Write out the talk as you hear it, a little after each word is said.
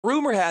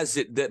Rumor has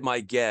it that my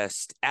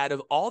guest, out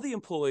of all the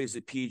employees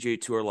at PGA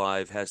Tour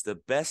Live, has the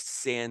best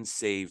sand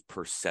save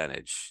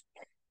percentage.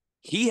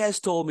 He has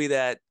told me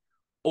that,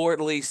 or at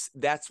least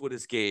that's what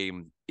his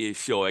game is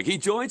showing. He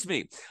joins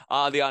me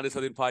on the Honest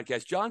Hunting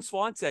podcast. John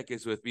Swantek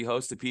is with me,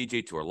 host of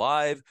PGA Tour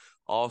Live,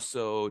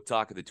 also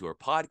Talk of the Tour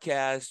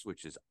podcast,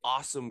 which is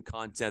awesome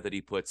content that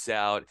he puts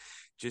out.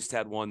 Just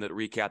had one that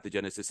recapped the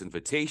Genesis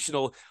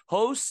Invitational,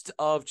 host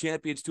of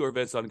Champions Tour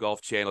events on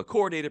Golf Channel,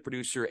 coordinated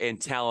producer and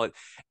talent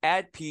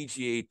at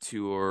PGA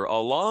Tour, a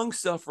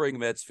long-suffering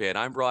Mets fan.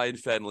 I'm Bryan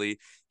Fenley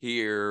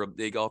here,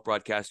 a golf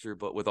broadcaster,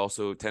 but with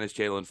also Tennis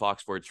Channel and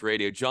Fox Sports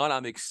Radio. John,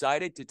 I'm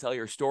excited to tell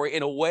your story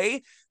in a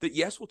way that,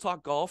 yes, we'll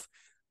talk golf,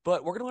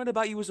 but we're going to learn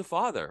about you as a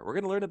father. We're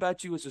going to learn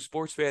about you as a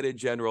sports fan in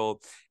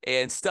general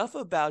and stuff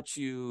about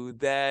you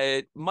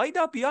that might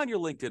not be on your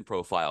LinkedIn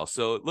profile.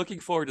 So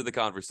looking forward to the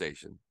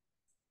conversation.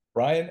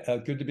 Bryan,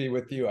 good to be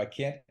with you. I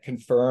can't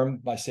confirm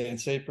my sand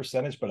save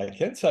percentage, but I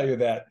can tell you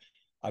that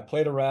I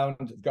played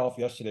around golf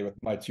yesterday with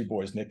my two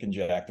boys, Nick and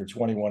Jack. They're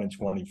 21 and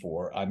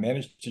 24. I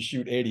managed to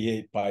shoot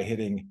 88 by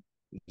hitting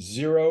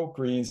 0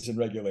 greens in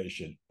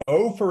regulation.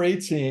 0 for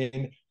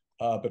 18,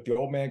 but the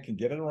old man can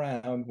get it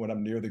around when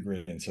I'm near the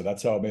green. So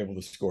that's how I'm able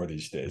to score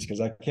these days,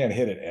 because I can't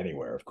hit it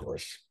anywhere, of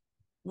course.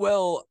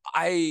 Well,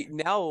 I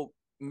now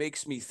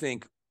makes me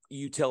think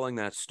you telling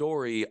that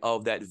story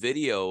of that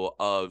video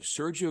of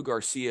Sergio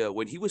Garcia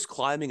when he was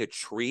climbing a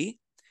tree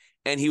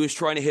and he was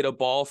trying to hit a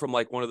ball from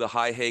like one of the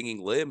high hanging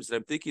limbs. And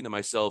I'm thinking to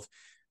myself,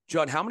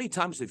 John, how many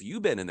times have you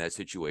been in that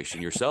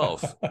situation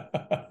yourself?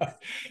 I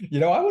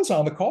was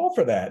on the call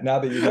for that. Now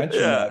that you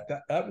mentioned Yeah.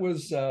 that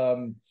was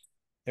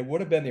it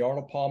would have been the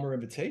Arnold Palmer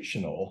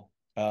Invitational,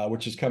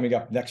 which is coming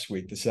up next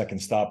week, the second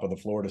stop of the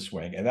Florida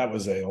Swing, and that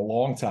was a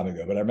long time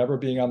ago. But I remember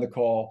being on the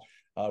call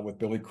with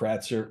Billy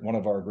Kratzer, one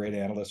of our great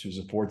analysts, who's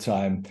a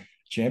 4-time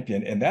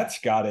champion, and that's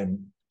got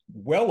him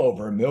well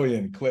over 1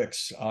 million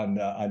clicks on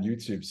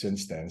YouTube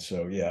since then.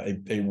 So yeah,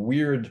 a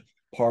weird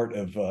part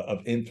of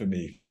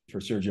infamy for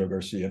Sergio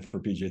Garcia for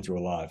PGA Tour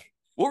Live.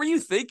 What were you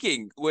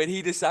thinking when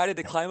he decided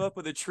to climb up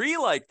with a tree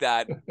like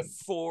that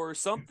for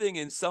something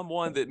and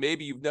someone that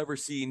maybe you've never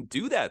seen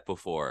do that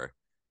before?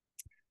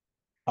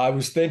 I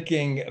was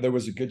thinking there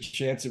was a good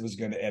chance it was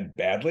going to end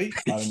badly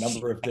on a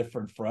number of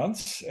different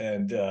fronts.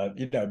 And,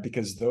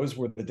 because those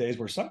were the days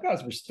where some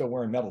guys were still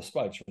wearing metal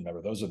spikes.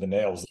 Remember, those are the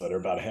nails that are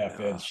about a half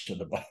Yeah. inch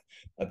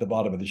at the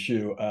bottom of the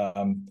shoe.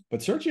 But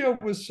Sergio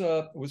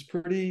was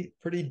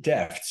pretty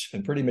deft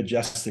and pretty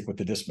majestic with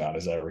the dismount,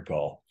 as I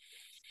recall.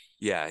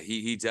 Yeah,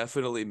 he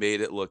definitely made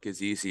it look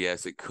as easy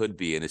as it could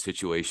be in a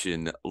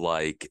situation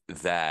like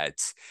that.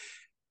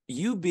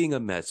 You being a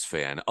Mets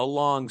fan, a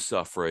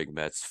long-suffering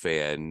Mets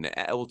fan,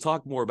 we'll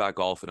talk more about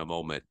golf in a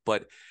moment,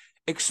 but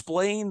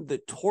explain the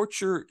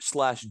torture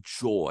slash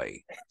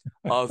joy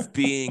of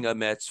being a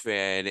Mets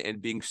fan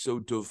and being so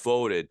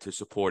devoted to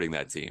supporting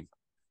that team.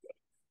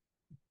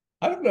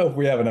 I don't know if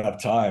we have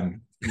enough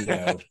time,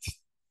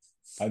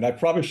 and I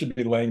probably should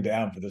be laying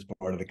down for this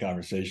part of the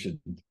conversation,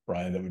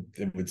 Bryan.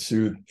 It would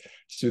soothe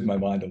my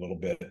mind a little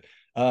bit.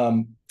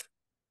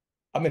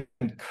 I'm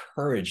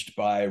encouraged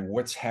by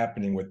what's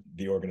happening with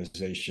the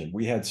organization.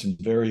 We had some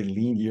very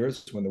lean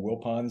years when the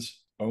Wilpons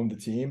owned the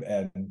team,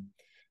 and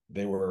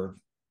they were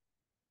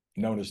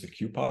known as the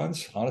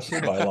coupons, honestly,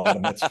 by a lot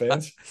of Mets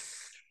fans,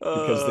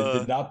 because they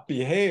did not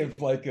behave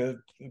like a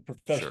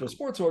professional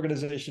sports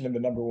organization in the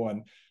number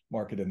one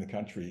market in the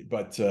country.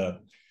 But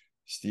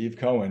Steve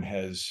Cohen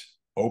has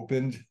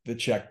opened the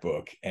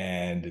checkbook,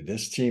 and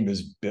this team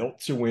is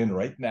built to win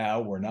right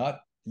now. We're not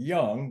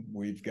young.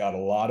 We've got a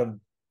lot of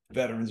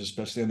veterans,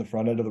 especially in the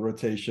front end of the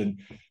rotation,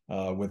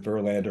 with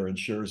Verlander and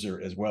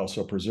Scherzer as well.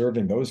 So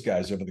preserving those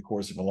guys over the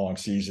course of a long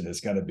season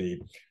is going to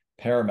be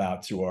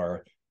paramount to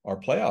our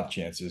playoff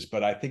chances.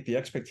 But I think the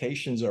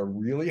expectations are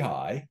really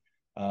high,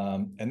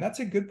 and that's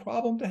a good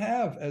problem to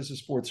have as a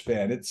sports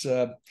fan.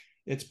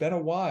 It's been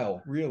a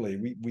while,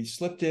 really. We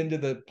slipped into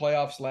the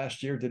playoffs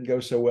last year, didn't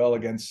go so well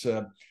against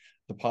the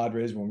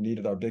Padres when we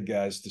needed our big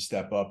guys to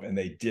step up, and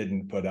they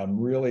didn't. But I'm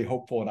really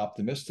hopeful and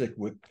optimistic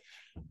with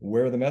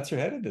where the Mets are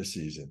headed this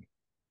season.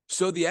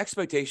 So the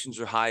expectations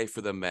are high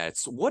for the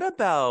Mets. What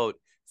about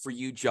for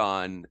you,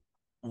 John?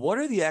 What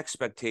are the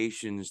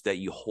expectations that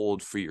you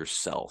hold for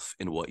yourself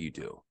in what you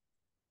do?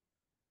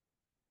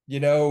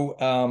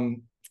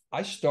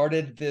 I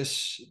started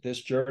this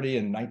journey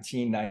in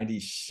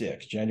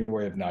 1996,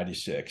 January of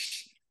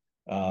 96.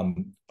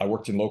 I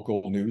worked in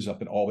local news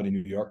up in Albany, New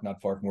York,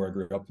 not far from where I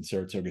grew up in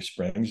Saratoga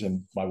Springs.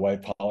 And my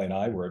wife, Holly, and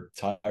I were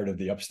tired of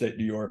the upstate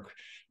New York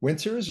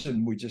winters.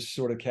 And we just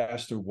sort of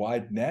cast a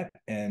wide net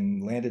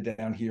and landed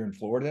down here in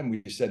Florida. And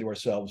we said to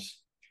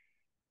ourselves,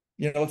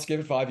 let's give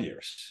it 5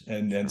 years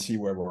and see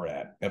where we're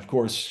at. Of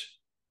course,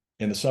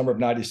 in the summer of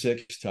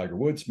 96, Tiger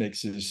Woods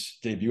makes his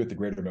debut at the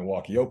Greater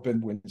Milwaukee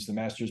Open, wins the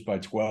Masters by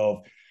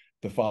 12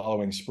 the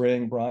following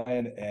spring,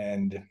 Bryan,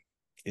 and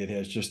it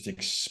has just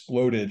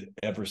exploded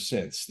ever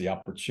since. The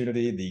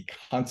opportunity, the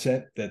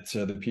content that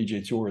the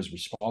PGA Tour is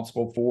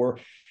responsible for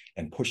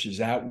and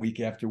pushes out week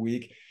after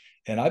week.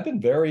 And I've been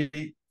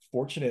very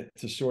fortunate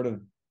to sort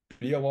of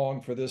be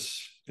along for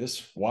this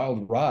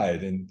wild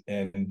ride.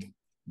 And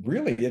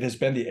really, it has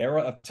been the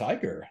era of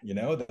Tiger,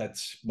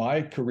 that's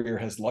my career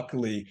has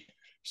luckily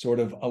sort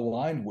of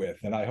aligned with,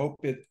 and I hope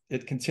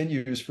it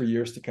continues for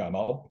years to come.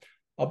 I'll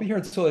be here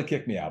until they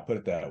kick me out, put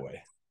it that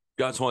way.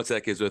 John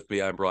Swantek is with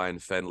me. I'm Bryan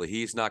Fenley.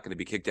 He's not going to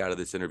be kicked out of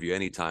this interview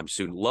anytime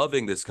soon.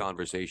 Loving this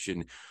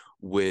conversation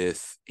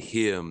with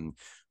him.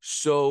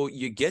 So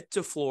you get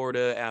to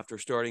Florida after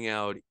starting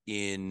out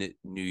in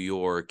New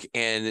York.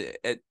 And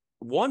at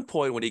one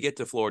point, when you get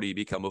to Florida, you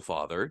become a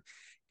father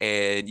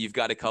and you've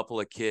got a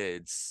couple of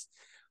kids.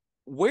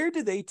 Where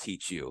do they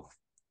teach you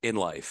in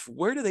life?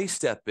 Where do they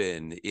step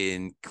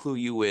in clue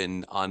you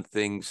in on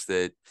things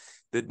that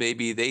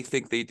maybe they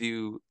think they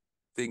do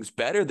things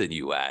better than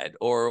you at,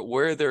 or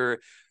where they're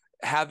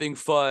having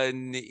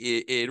fun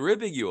in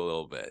ribbing you a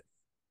little bit?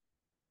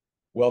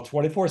 Well,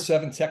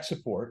 24/7 tech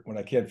support when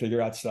I can't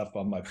figure out stuff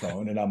on my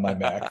phone and on my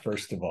Mac,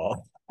 first of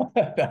all.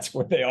 That's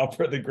where they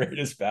offer the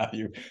greatest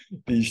value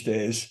these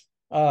days.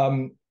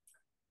 You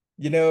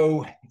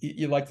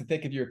like to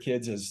think of your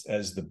kids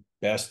as the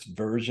best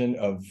version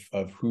of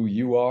who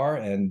you are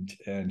and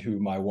who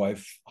my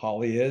wife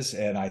Holly is.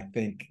 And I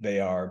think they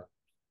are,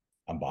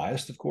 I'm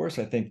biased, of course.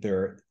 I think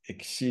they're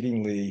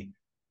exceedingly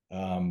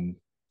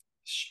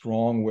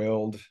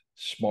strong-willed,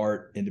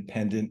 smart,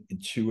 independent,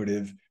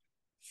 intuitive,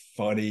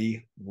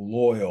 funny,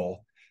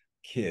 loyal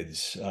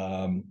kids,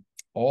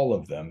 all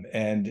of them.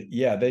 And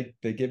yeah,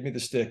 they give me the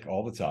stick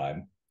all the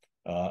time.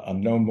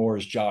 I'm known more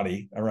as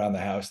Johnny around the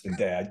house than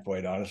Dad,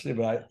 quite honestly.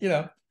 But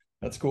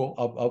that's cool.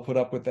 I'll put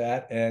up with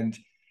that. And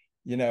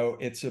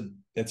it's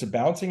a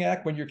balancing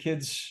act when your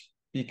kids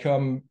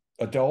become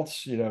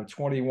adults.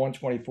 21,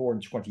 24,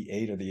 and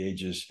 28 are the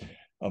ages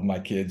of my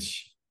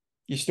kids.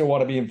 You still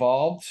want to be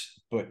involved,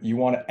 but you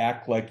want to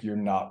act like you're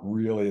not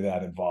really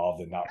that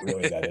involved and not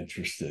really that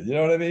interested. You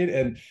know what I mean?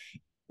 And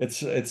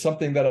it's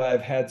something that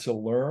I've had to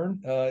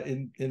learn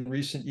in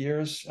recent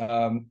years.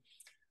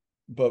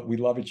 But we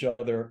love each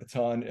other a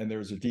ton, and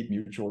there's a deep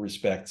mutual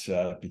respect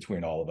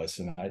between all of us.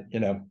 And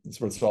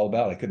that's what it's all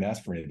about. I couldn't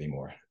ask for anything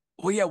more.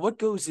 Well, yeah. What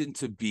goes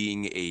into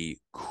being a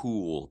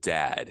cool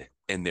dad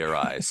in their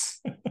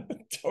eyes?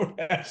 Don't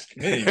ask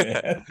me,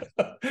 man.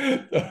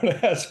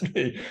 Don't ask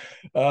me.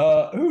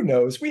 Who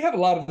knows? We have a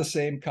lot of the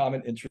same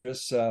common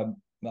interests. The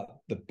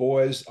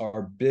boys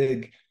are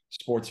big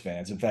sports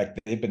fans. In fact,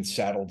 they've been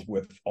saddled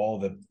with all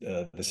the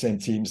same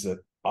teams that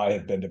I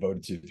have been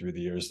devoted to through the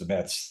years: the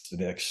Mets, the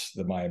Knicks,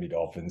 the Miami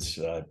Dolphins,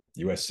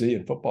 USC,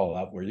 and football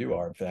out where you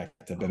are. In fact,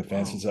 I've been a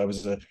fan since I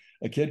was a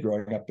kid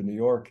growing up in New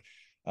York.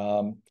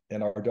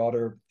 And our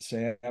daughter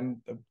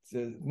Sam,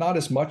 not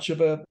as much of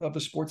a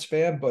sports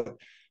fan, but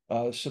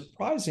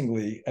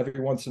surprisingly,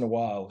 every once in a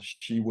while,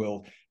 she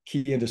will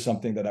key into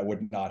something that I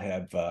would not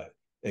have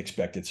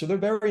expected. So they're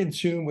very in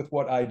tune with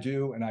what I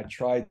do, and I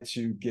try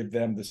to give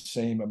them the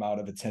same amount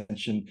of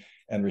attention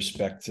and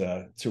respect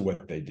to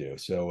what they do.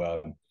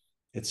 So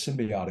it's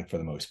symbiotic for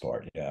the most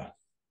part. Yeah.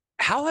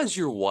 How has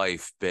your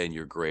wife been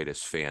your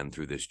greatest fan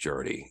through this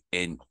journey?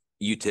 And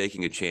you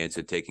taking a chance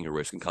and taking a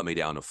risk and coming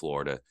down to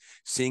Florida,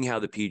 seeing how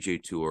the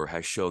PGA Tour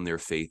has shown their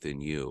faith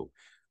in you.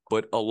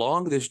 But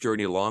along this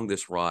journey, along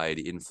this ride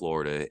in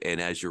Florida,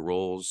 and as your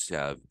roles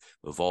have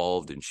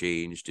evolved and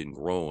changed and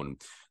grown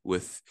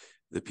with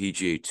the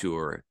PGA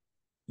Tour,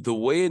 the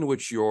way in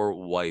which your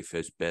wife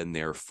has been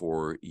there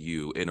for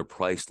you in a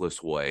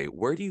priceless way,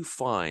 where do you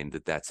find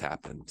that that's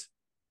happened?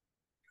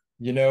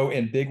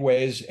 In big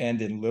ways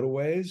and in little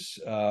ways.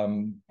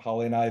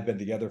 Holly and I have been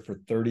together for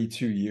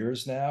 32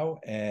 years now,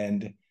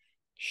 and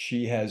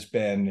she has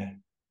been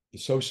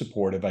so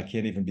supportive. I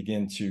can't even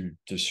begin to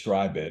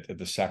describe it,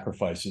 the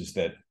sacrifices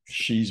that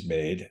she's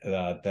made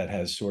that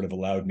has sort of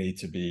allowed me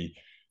to be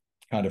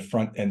kind of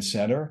front and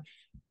center,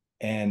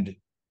 and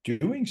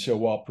doing so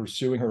while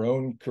pursuing her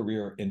own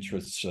career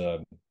interests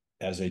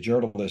as a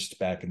journalist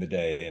back in the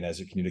day and as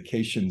a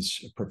communications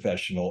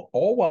professional,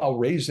 all while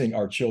raising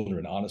our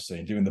children, honestly,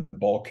 and doing the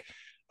bulk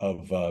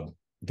of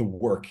the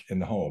work in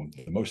the home,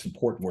 the most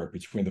important work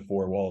between the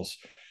four walls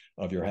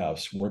of your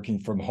house, working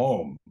from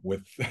home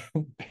with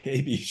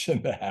babies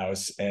in the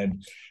house,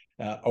 and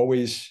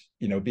always,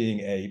 being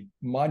a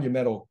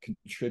monumental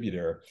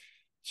contributor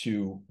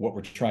to what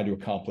we're trying to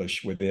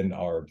accomplish within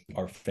our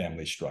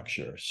family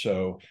structure.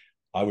 So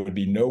I would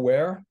be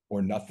nowhere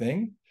or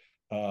nothing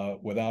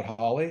without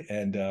Holly.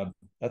 And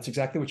that's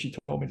exactly what she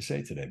told me to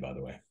say today, by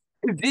the way.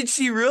 Did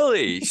she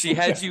really? She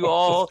had you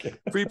all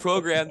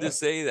pre-programmed to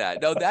say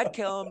that. No, that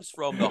comes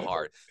from the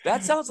heart.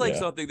 That sounds like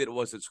something that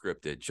wasn't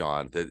scripted,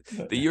 John,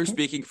 that you're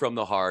speaking from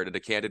the heart in a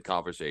candid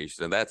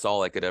conversation. And that's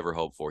all I could ever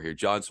hope for here.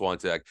 John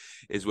Swantek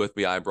is with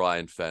me. I'm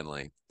Bryan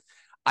Fenley.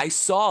 I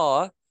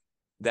saw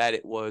that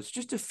it was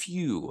just a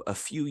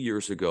few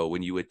years ago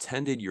when you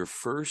attended your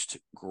first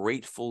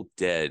Grateful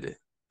Dead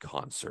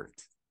concert.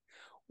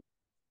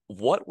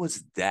 What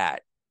was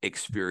that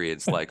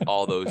experience like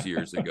all those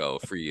years ago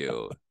for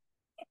you?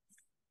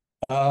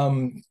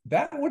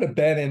 That would have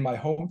been in my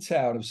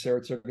hometown of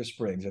Saratoga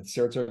Springs at the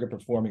Saratoga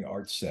Performing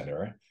Arts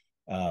Center.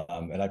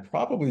 And I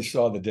probably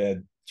saw the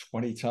Dead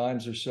 20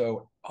 times or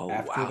so Oh,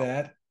 after wow.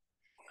 that.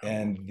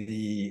 And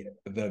the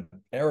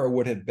era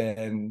would have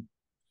been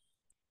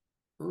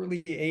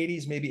early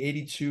 80s, maybe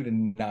 82 to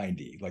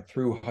 90, like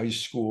through high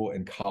school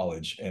and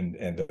college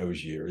and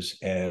those years.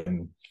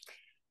 And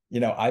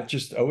I've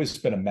just always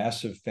been a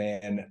massive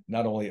fan,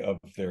 not only of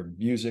their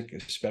music,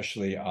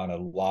 especially on a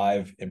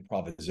live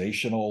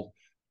improvisational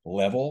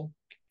level.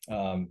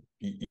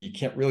 You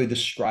can't really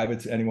describe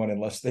it to anyone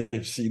unless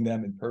they've seen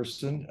them in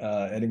person.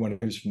 Anyone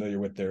who's familiar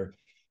with their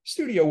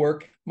studio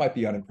work might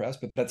be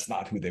unimpressed, but that's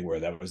not who they were.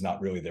 That was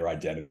not really their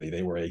identity.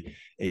 They were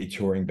a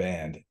touring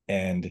band.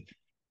 And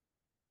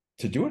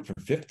to do it for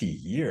 50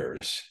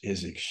 years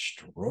is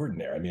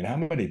extraordinary. I mean, how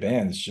many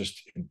bands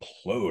just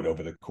implode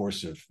over the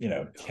course of,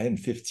 10,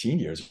 15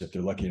 years if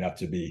they're lucky enough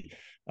to be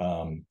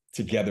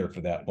together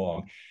for that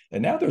long?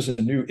 And now there's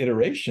a new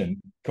iteration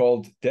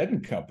called Dead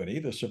and Company,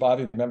 the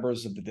surviving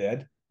members of the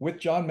Dead with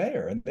John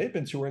Mayer. And they've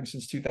been touring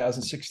since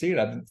 2016.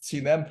 I've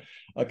seen them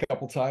a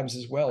couple times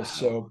as well. Wow.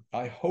 So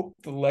I hope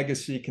the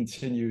legacy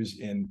continues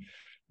in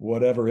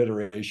whatever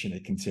iteration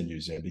it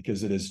continues in,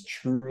 because it is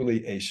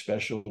truly a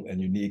special and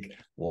unique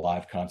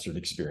live concert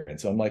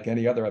experience, unlike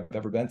any other I've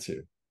ever been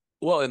to.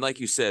 Well, and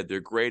like you said, they're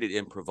great at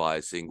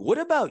improvising. What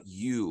about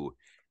you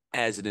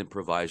as an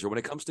improviser when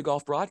it comes to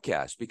golf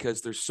broadcast?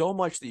 Because there's so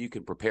much that you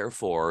can prepare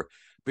for,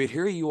 but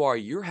here you are,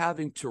 you're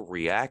having to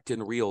react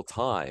in real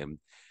time.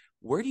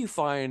 Where do you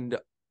find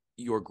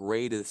your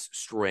greatest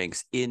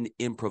strengths in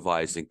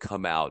improvising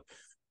come out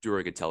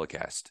during a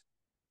telecast?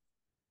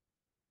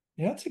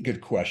 Yeah, that's a good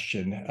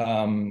question.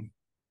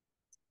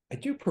 I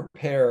do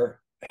prepare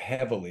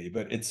heavily,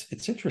 but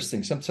it's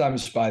interesting.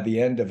 Sometimes by the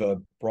end of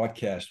a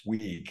broadcast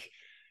week,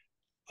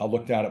 I'll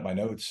look down at my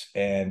notes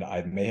and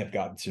I may have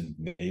gotten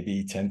to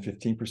maybe 10,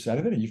 15%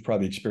 of it. And you've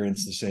probably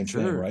experienced the same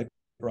thing, Sure. right,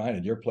 Bryan,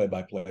 in your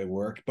play-by-play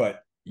work,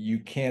 but you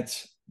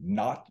can't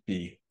not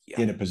be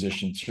Yeah. in a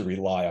position to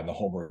rely on the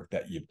homework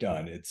that you've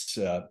done. It's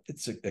a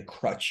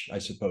crutch, I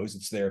suppose.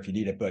 It's there if you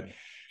need it. But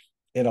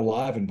in a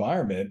live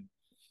environment,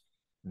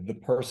 the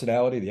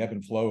personality, the ebb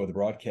and flow of the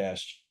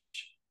broadcast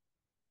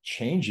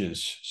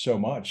changes so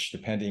much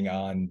depending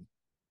on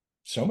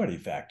so many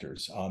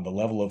factors, on the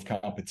level of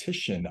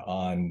competition,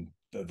 on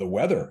the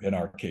weather in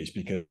our case,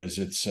 because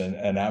it's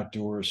an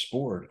outdoor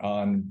sport,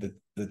 on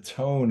the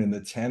tone and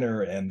the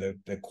tenor and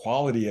the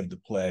quality of the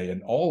play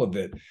and all of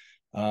it.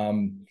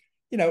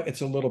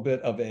 It's a little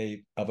bit of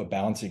a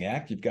balancing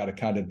act. You've got to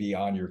kind of be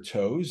on your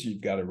toes.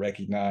 You've got to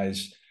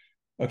recognize,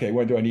 okay,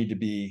 when do I need to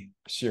be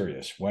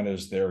serious? When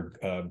is there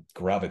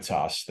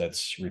gravitas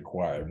that's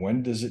required?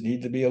 When does it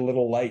need to be a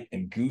little light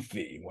and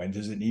goofy? When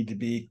does it need to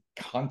be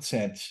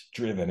content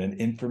driven and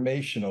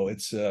informational?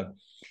 It's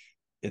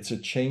a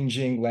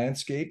changing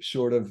landscape,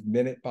 sort of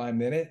minute by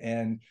minute,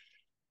 and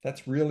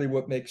that's really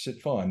what makes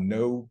it fun.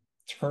 No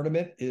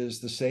tournament is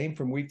the same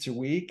from week to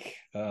week.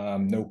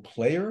 No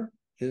player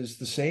is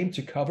the same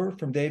to cover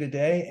from day to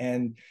day,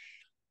 and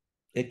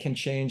it can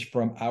change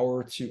from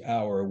hour to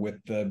hour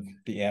with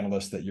the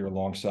analysts that you're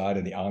alongside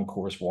and the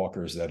on-course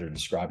walkers that are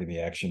describing the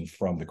action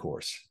from the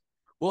course.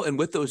 Well, and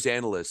with those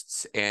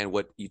analysts and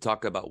what you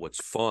talk about,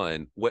 what's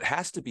fun, what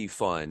has to be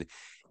fun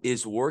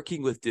is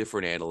working with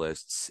different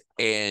analysts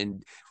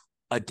and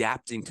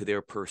adapting to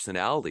their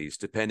personalities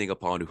depending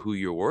upon who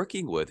you're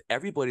working with.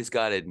 Everybody's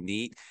got a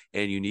neat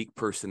and unique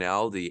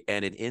personality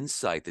and an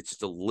insight that's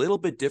just a little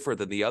bit different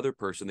than the other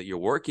person that you're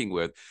working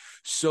with.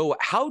 So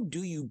how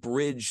do you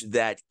bridge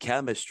that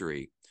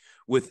chemistry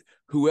with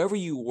whoever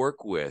you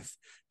work with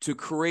to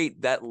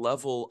create that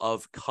level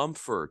of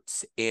comfort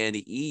and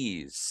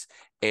ease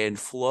and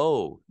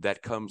flow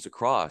that comes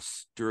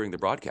across during the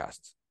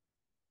broadcasts?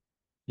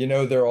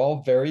 They're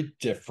all very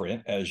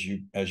different, as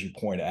you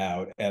point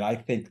out, and I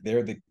think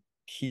they're the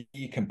key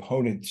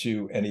component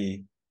to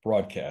any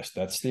broadcast.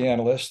 That's the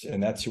analyst,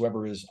 and that's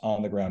whoever is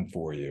on the ground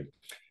for you.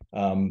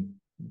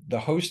 The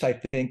host,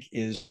 I think,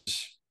 is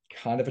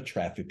kind of a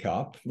traffic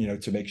cop,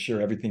 to make sure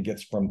everything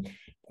gets from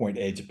point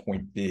A to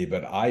point B.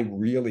 But I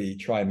really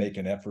try and make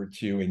an effort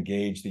to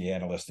engage the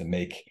analyst and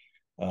make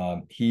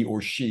he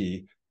or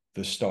she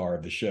the star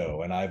of the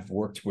show. And I've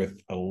worked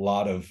with a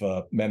lot of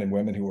men and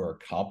women who are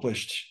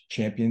accomplished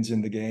champions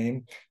in the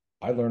game.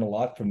 I learn a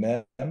lot from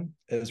them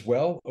as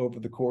well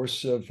over the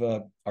course of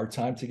our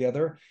time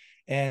together.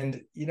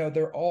 And,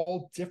 they're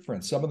all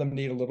different. Some of them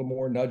need a little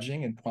more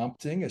nudging and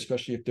prompting,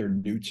 especially if they're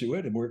new to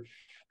it. And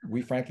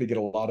we frankly get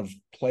a lot of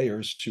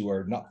players who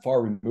are not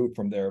far removed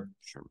from their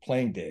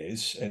playing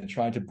days and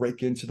trying to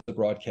break into the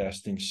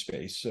broadcasting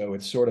space. So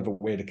it's sort of a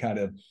way to kind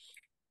of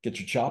get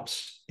your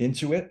chops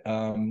into it.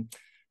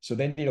 So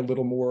they need a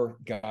little more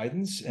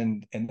guidance,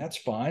 and that's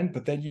fine.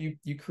 But then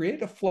you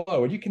create a flow,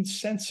 and you can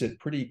sense it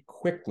pretty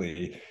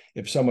quickly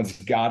if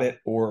someone's got it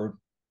or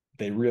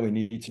they really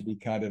need to be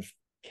kind of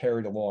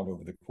carried along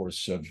over the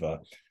course of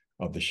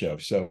the show.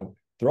 So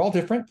they're all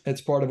different.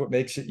 It's part of what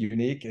makes it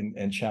unique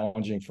and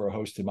challenging for a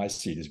host in my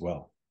seat as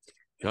well.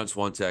 John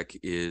Swantek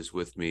is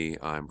with me.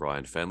 I'm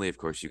Bryan Fenley. Of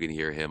course, you can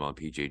hear him on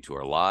PGA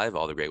Tour Live,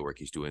 all the great work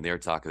he's doing there,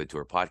 Talk of the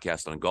Tour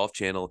podcast on Golf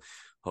Channel.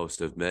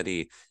 host of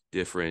many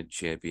different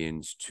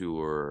Champions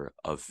Tour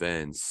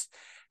events.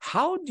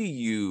 How do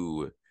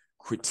you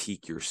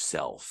critique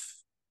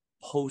yourself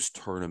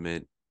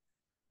post-tournament,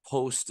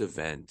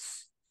 post-event,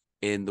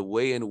 in the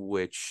way in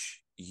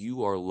which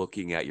you are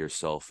looking at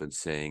yourself and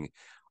saying,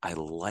 I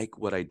like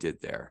what I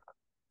did there?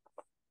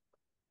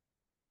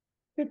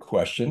 Good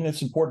question.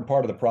 It's an important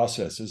part of the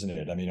process, isn't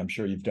it? I mean, I'm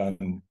sure you've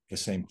done the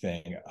same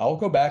thing. I'll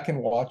go back and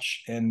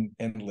watch and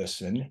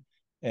listen.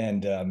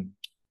 And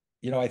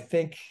I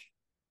think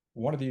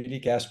one of the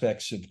unique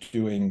aspects of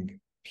doing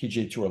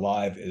PGA Tour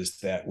Live is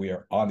that we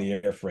are on the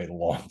air for a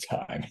long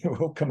time.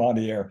 We'll come on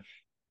the air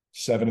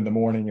 7 in the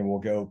morning and we'll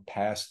go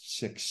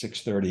past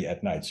 6:30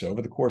 at night. So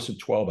over the course of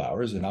 12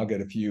 hours, and I'll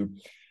get a few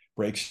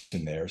breaks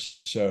in there.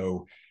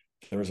 So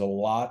there's a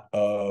lot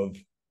of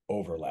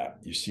overlap.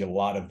 You see a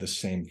lot of the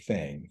same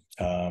thing.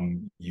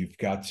 You've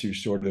got to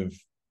sort of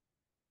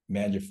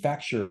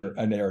manufacture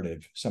a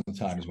narrative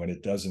sometimes when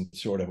it doesn't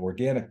sort of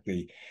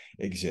organically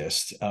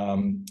exist.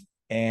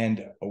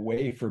 And a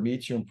way for me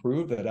to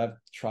improve that I've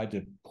tried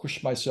to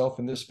push myself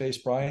in this space,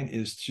 Bryan,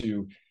 is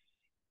to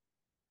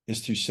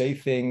say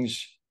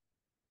things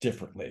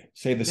differently.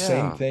 Say the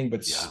same Yeah. thing,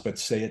 Yeah. but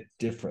say it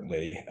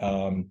differently.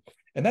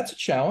 And that's a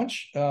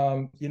challenge.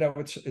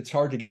 It's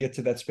hard to get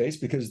to that space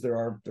because there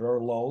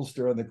are lulls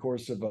during the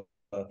course of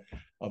a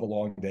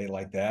long day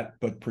like that.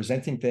 But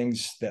presenting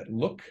things that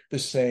look the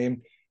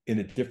same in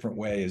a different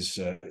way is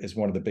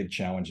one of the big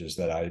challenges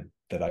that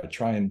I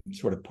try and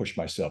sort of push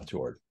myself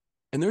toward.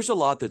 And there's a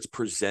lot that's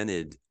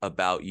presented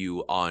about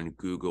you on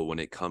Google when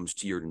it comes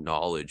to your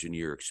knowledge and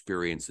your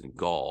experience in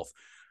golf.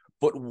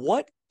 But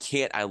what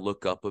can't I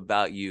look up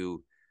about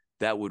you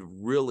that would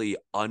really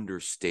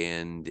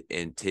understand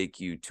and take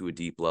you to a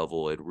deep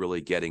level and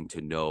really getting to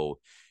know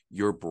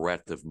your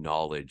breadth of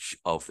knowledge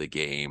of the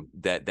game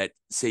that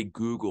say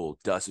Google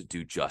doesn't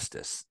do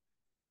justice?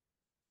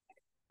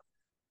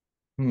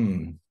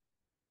 You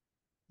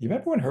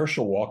remember when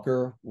Herschel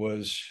Walker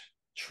was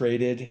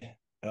traded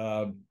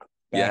back in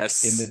the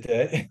Yes.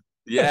 day?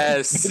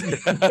 Yes.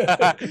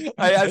 maybe,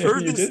 I've maybe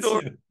heard you this did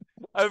story. see it.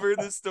 I've heard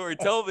this story.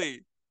 Tell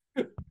me.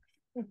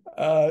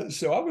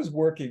 So I was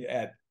working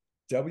at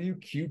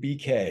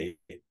WQBK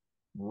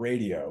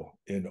radio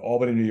in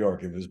Albany, New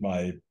York. It was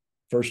my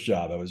first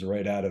job. I was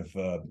right out of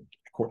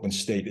Cortland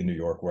State in New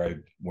York, where I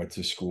went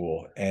to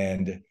school.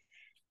 And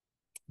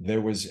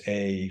there was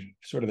a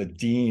sort of a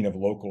dean of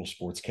local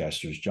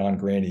sportscasters. John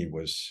Graney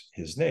was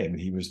his name,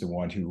 and he was the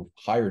one who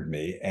hired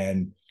me.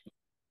 And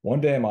one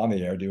day I'm on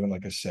the air doing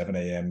like a 7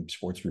 a.m.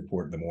 sports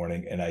report in the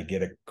morning, and I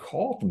get a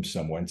call from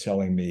someone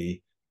telling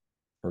me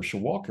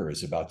Herschel Walker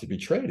is about to be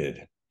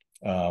traded.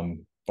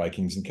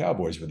 Vikings and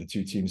Cowboys were the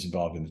two teams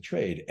involved in the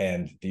trade.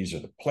 And these are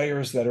the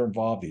players that are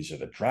involved. These are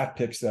the draft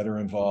picks that are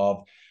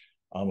involved.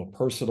 I'm a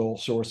personal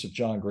source of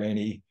John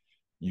Graney.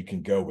 You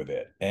can go with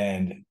it.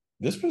 And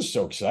this was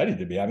so exciting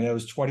to me. I mean, I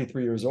was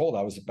 23 years old.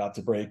 I was about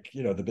to break,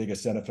 the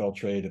biggest NFL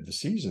trade of the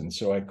season.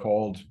 So I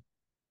called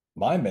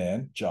my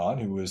man, John,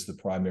 who was the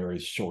primary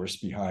source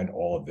behind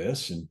all of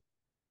this, and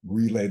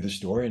relayed the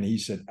story. And he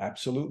said,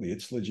 absolutely,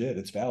 it's legit,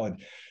 it's valid.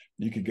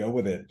 You could go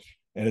with it.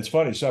 And it's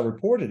funny. So I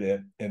reported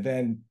it, and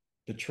then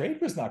the trade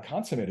was not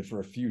consummated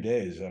for a few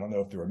days. I don't know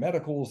if there were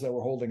medicals that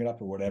were holding it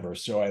up or whatever.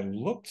 So I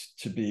looked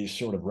to be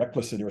sort of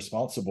reckless and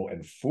irresponsible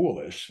and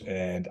foolish.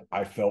 And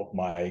I felt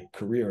my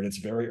career in its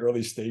very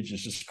early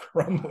stages just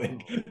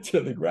crumbling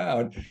to the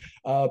ground.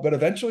 But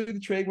eventually the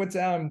trade went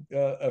down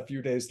a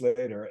few days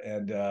later.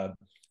 And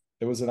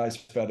it was a nice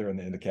feather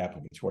in the cap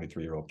of a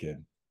 23-year-old kid.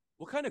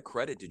 What kind of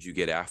credit did you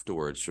get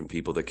afterwards from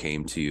people that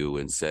came to you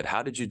and said,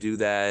 how did you do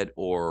that?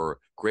 Or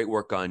great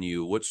work on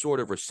you? What sort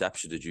of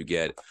reception did you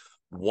get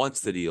once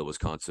the deal was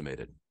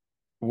consummated?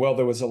 Well,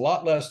 there was a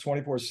lot less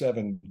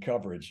 24/7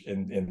 coverage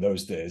in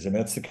those days. I mean,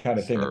 that's the kind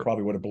of thing that Sure.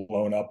 probably would have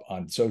blown up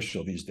on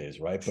social these days,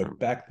 right? Sure. But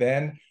back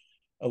then,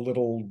 a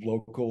little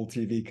local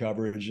TV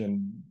coverage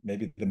and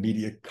maybe the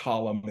media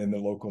column in the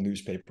local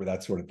newspaper,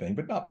 that sort of thing,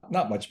 but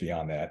not much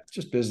beyond that.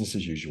 Just business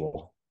as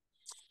usual.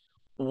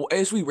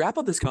 As we wrap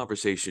up this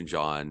conversation,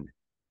 John,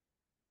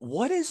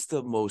 what is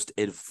the most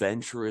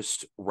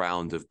adventurous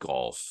round of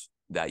golf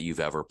that you've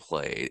ever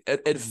played?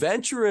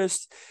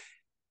 Adventurous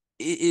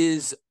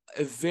is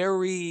a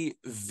very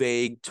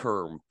vague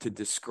term to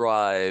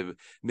describe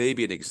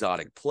maybe an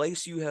exotic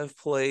place you have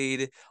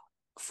played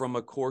from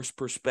a course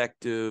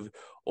perspective,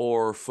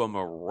 or from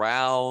a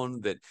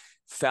round that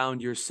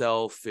found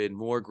yourself in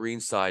more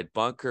greenside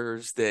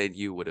bunkers than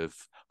you would have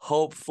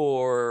hoped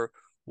for,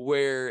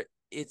 where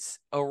it's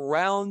a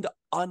round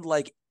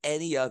unlike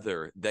any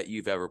other that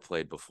you've ever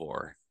played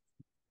before.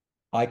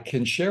 I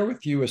can share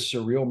with you a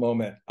surreal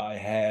moment I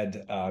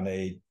had on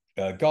a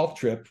golf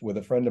trip with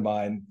a friend of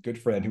mine, good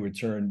friend who had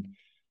turned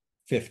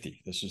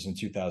 50. This was in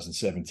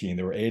 2017.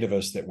 There were 8 of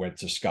us that went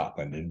to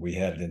Scotland, and we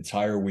had an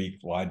entire week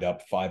lined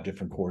up, 5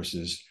 different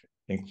courses,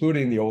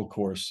 including the old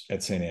course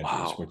at St.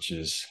 Andrews, Wow. which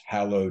is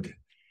hallowed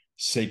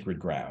sacred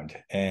ground.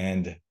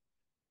 And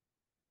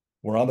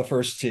we're on the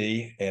first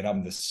tee, and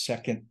I'm the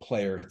second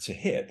player to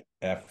hit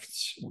after,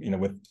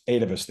 with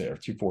 8 of us there,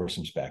 2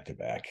 foursomes back to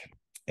back.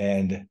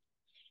 And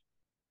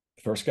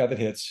the first guy that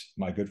hits,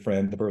 my good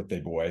friend, the birthday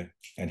boy,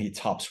 and he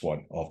tops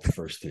one off the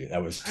first tee.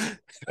 That was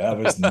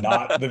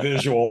not the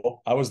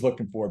visual I was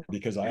looking for,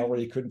 because I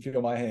already couldn't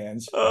feel my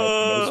hands. I had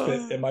the nose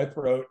pit in my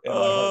throat, and my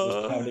heart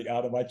was pounding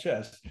out of my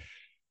chest.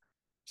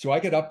 So I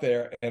get up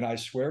there, and I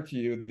swear to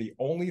you, the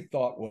only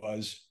thought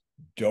was,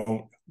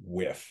 don't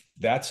whiff.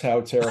 That's how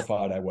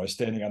terrified I was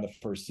standing on the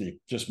first tee.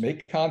 Just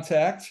make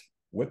contact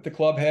with the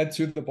club head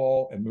to the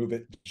ball and move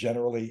it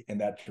generally in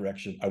that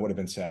direction. I would have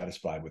been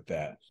satisfied with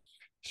that.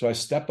 So I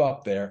step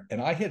up there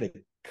and I hit a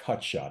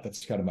cut shot.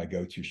 That's kind of my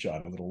go-to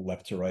shot, a little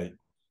left to right,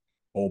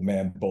 old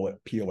man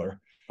bullet peeler.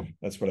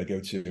 That's what I go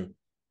to.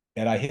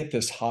 And I hit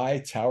this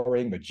high,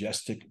 towering,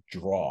 majestic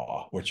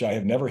draw, which I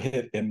have never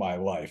hit in my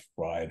life,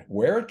 Bryan.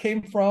 Where it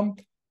came from,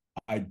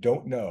 I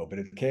don't know, but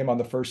it came on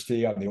the first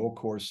tee on the old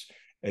course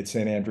at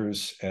St.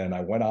 Andrews. And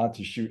I went on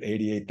to shoot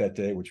 88 that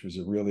day, which was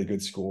a really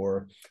good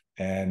score.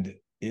 And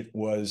it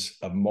was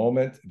a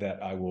moment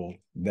that I will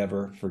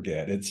never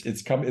forget. It's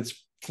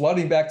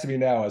flooding back to me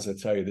now as I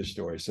tell you this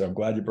story. So I'm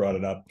glad you brought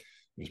it up.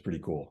 It was pretty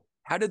cool.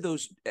 How did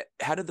those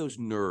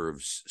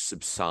nerves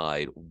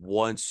subside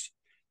once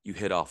you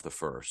hit off the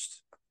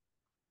first?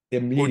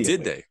 Immediately. Or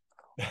did they?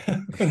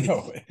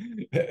 No,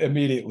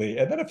 immediately.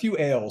 And then a few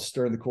ales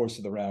during the course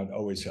of the round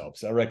always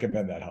helps. I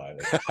recommend that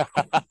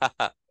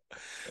highly.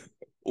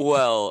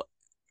 Well,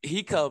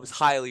 he comes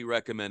highly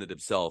recommended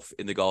himself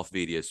in the golf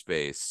media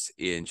space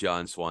in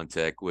John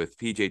Swantek with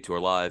PGA Tour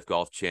Live,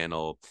 Golf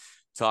Channel,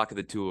 Talk of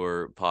the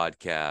Tour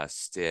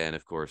podcast, and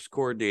of course,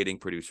 coordinating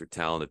producer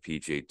talent at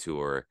PGA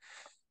Tour.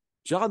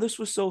 John, this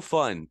was so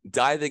fun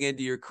diving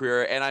into your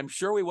career, and I'm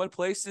sure we went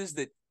places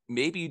that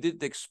maybe you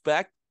didn't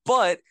expect,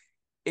 but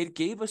it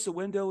gave us a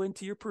window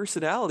into your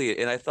personality,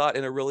 and I thought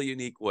in a really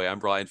unique way. I'm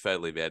Bryan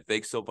Fenley, man.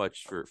 Thanks so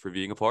much for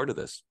being a part of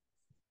this.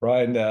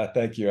 Bryan,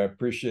 thank you. I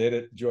appreciate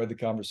it. Enjoyed the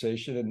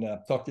conversation, and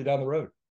talk to you down the road.